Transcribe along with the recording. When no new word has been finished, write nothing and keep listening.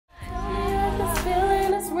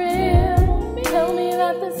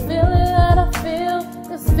This feeling that I feel,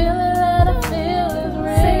 this feeling that I feel is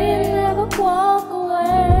real. Say you never walk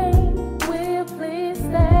away. Will you please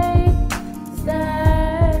stay,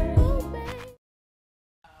 stay?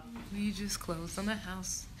 We just closed on the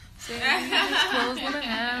house. Say we just closed on the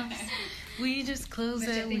house. We just closed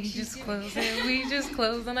it. We just closed it. We just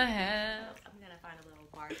closed on the house. I'm gonna find a little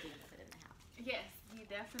bar thing to put in the house. Yes, you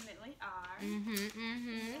definitely are.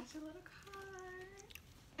 Mm-hmm. Such a little card.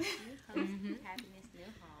 Happiness, new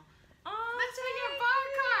home. Oh, that's your bar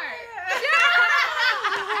card.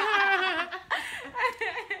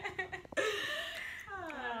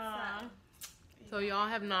 So y'all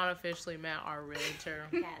have not officially met our realtor.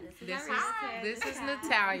 Yeah, this This is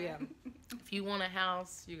Natalia. If you want a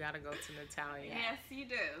house, you gotta go to Natalia. Yes, you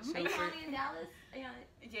do. Are you only in Dallas? Are you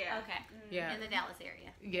Yeah. okay. Yeah. In the Dallas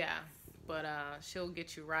area. Yeah, but she'll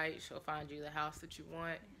get you right. She'll find you the house that you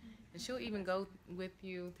want, and she'll even go with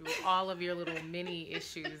you through all of your little mini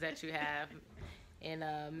issues that you have, and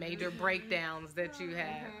major breakdowns that you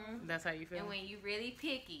have. That's how you feel. And when you really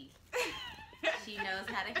picky, she knows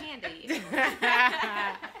how to handle you.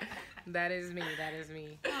 That is me. That is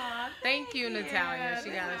me. Thank you, Natalia. She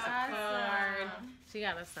got us a card. She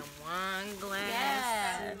got us some wine glass.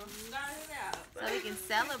 Yes. So we can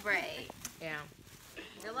celebrate. Yeah.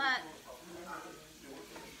 Good luck.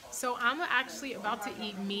 So I'm actually about to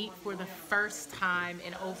eat meat for the first time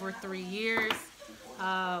in over 3 years.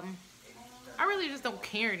 I really just don't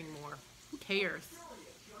care anymore. Who cares?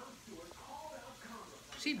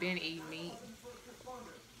 She been eating meat.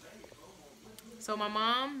 So my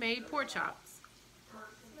mom made pork chops.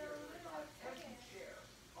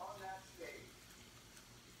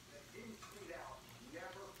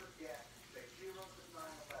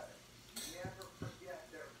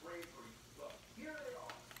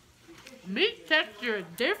 Meat texture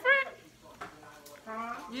different?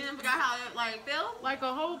 You didn't figure out how it like feel? Like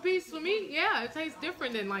a whole piece of meat? Yeah, it tastes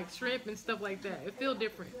different than like shrimp and stuff like that. It feels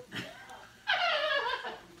different.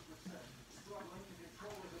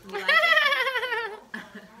 You like it?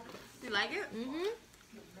 You like it?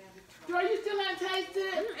 Mm-hmm. Girl, you still haven't tasted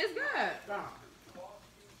it? It's good. Oh.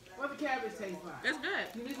 What the cabbage taste like? It's good.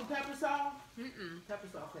 You need some pepper sauce? Mm-mm. Pepper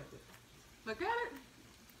sauce, pepper. Look at it.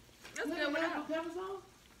 It's You good need without. pepper sauce?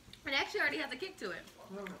 It actually already has a kick to it.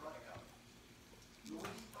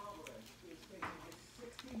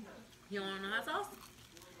 You want hot sauce?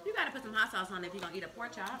 You gotta put some hot sauce on it if you're gonna eat a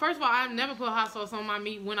pork chop. First of all, I never put hot sauce on my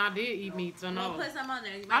meat when I did eat meat, so no. Well, put some on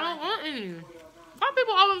there. You I might don't like want any. Why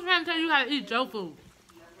people always trying to tell you how to eat your food?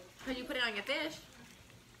 Can you put it on your fish?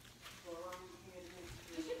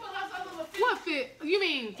 What fit? You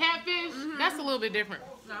mean catfish? That's a little bit different.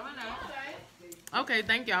 No, I know. Okay,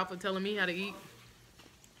 thank y'all for telling me how to eat.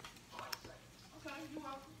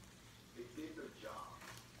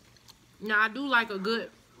 Now, I do like a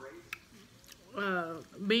good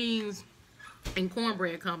beans and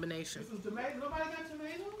cornbread combination. Some tomatoes? Nobody got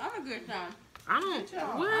tomatoes? I'm a good son. I don't. I'm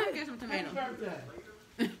gonna What? get some Happy tomatoes. birthday.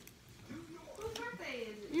 Whose birthday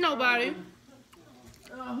is it? Nobody.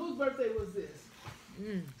 Whose birthday was this?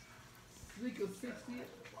 Mm. Sleek of 60th?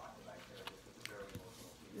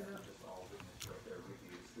 Yeah.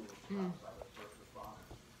 Mm.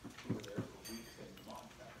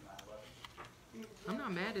 I'm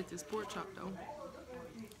not mad at this pork chop though.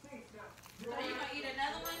 So you gonna eat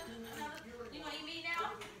another one? You gonna eat meat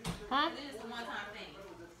now? Huh? This is a one-time thing.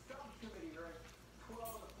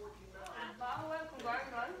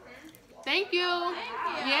 Thank you.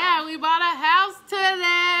 Yeah, we bought a house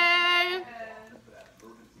today.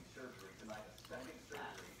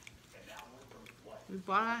 We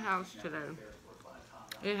bought a house today.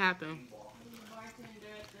 It happened.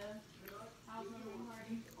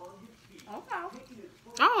 Okay.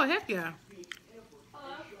 Oh, heck yeah.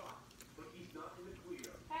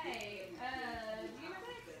 Hey,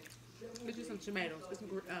 Get you some tomatoes. Get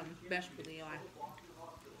some vegetable in your life.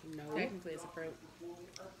 No. Technically, it's a fruit.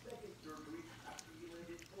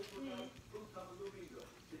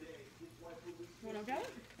 Want to get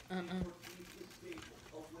it?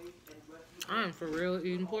 I'm for real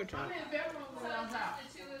eating pork chop.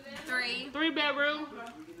 3. 3 bedroom.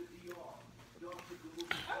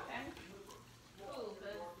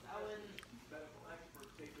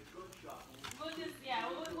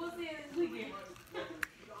 we'll see it this weekend.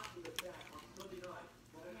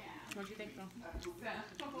 What do you think, though?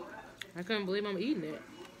 I couldn't believe I'm eating it.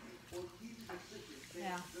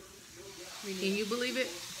 Yeah. Can you believe it?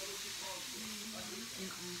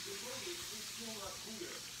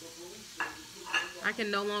 I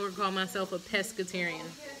can no longer call myself a pescatarian.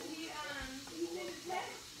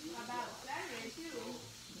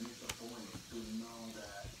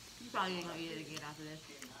 You probably ain't gonna eat it again after this.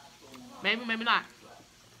 Maybe, maybe not.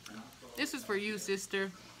 This is for you,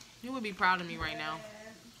 sister. You would be proud of me right now.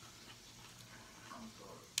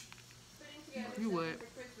 Putting together You something would. for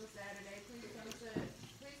Christmas Saturday.